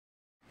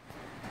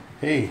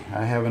Hey,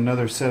 I have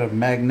another set of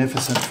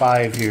Magnificent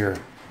 5 here.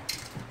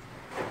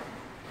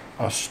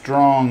 A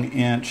strong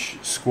inch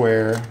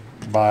square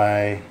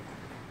by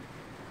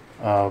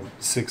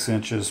 6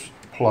 inches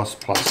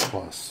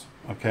plus.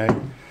 Okay,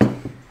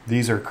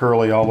 these are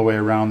curly all the way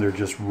around. They're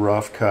just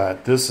rough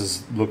cut.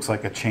 This looks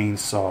like a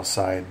chainsaw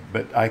side,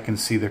 but I can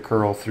see the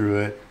curl through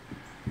it.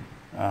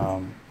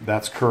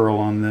 That's curl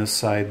on this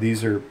side.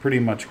 These are pretty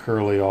much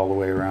curly all the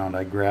way around.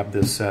 I grabbed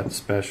this set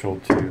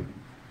special to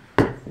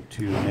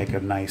make a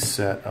nice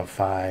set of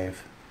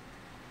 5.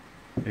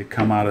 They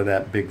come out of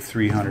that big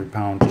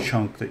 300-pound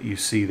chunk that you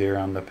see there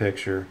on the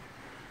picture.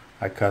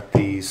 I cut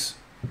these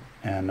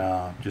and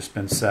just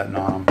been setting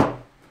on them.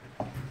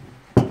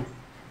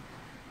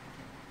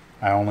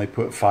 I only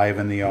put 5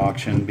 in the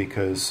auction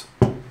because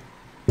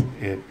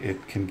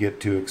it can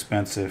get too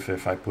expensive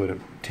if I put a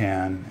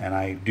 10, and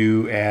I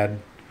do add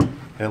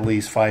at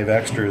least 5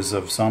 extras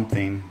of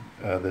something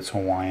that's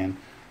Hawaiian.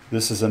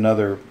 This is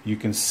another, you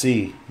can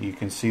see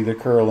the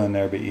curl in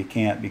there, but you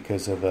can't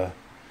because of the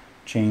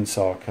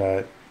chainsaw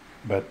cut,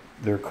 but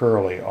they're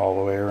curly all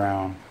the way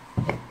around.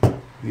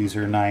 These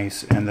are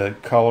nice, and the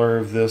color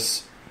of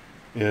this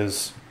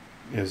is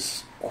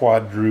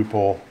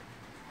quadruple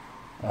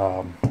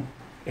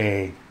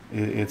A.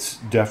 It's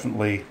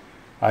definitely,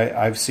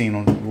 I've seen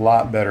a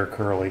lot better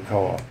curly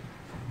koa,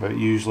 but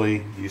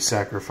usually you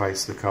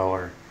sacrifice the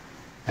color,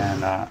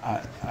 and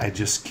I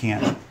just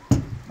can't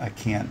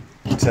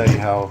tell you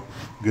how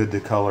good the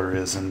color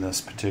is in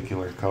this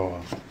particular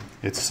koa.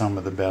 It's some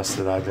of the best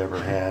that I've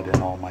ever had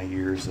in all my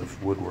years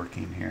of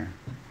woodworking here.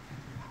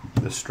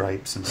 The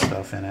stripes and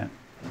stuff in it.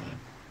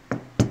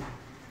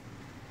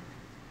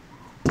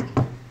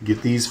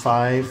 Get these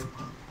 5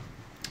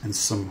 and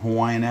some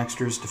Hawaiian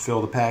extras to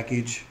fill the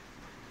package.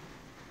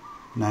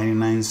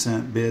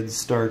 99-cent bid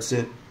starts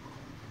it.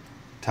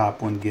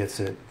 Top one gets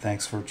it.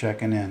 Thanks for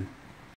checking in.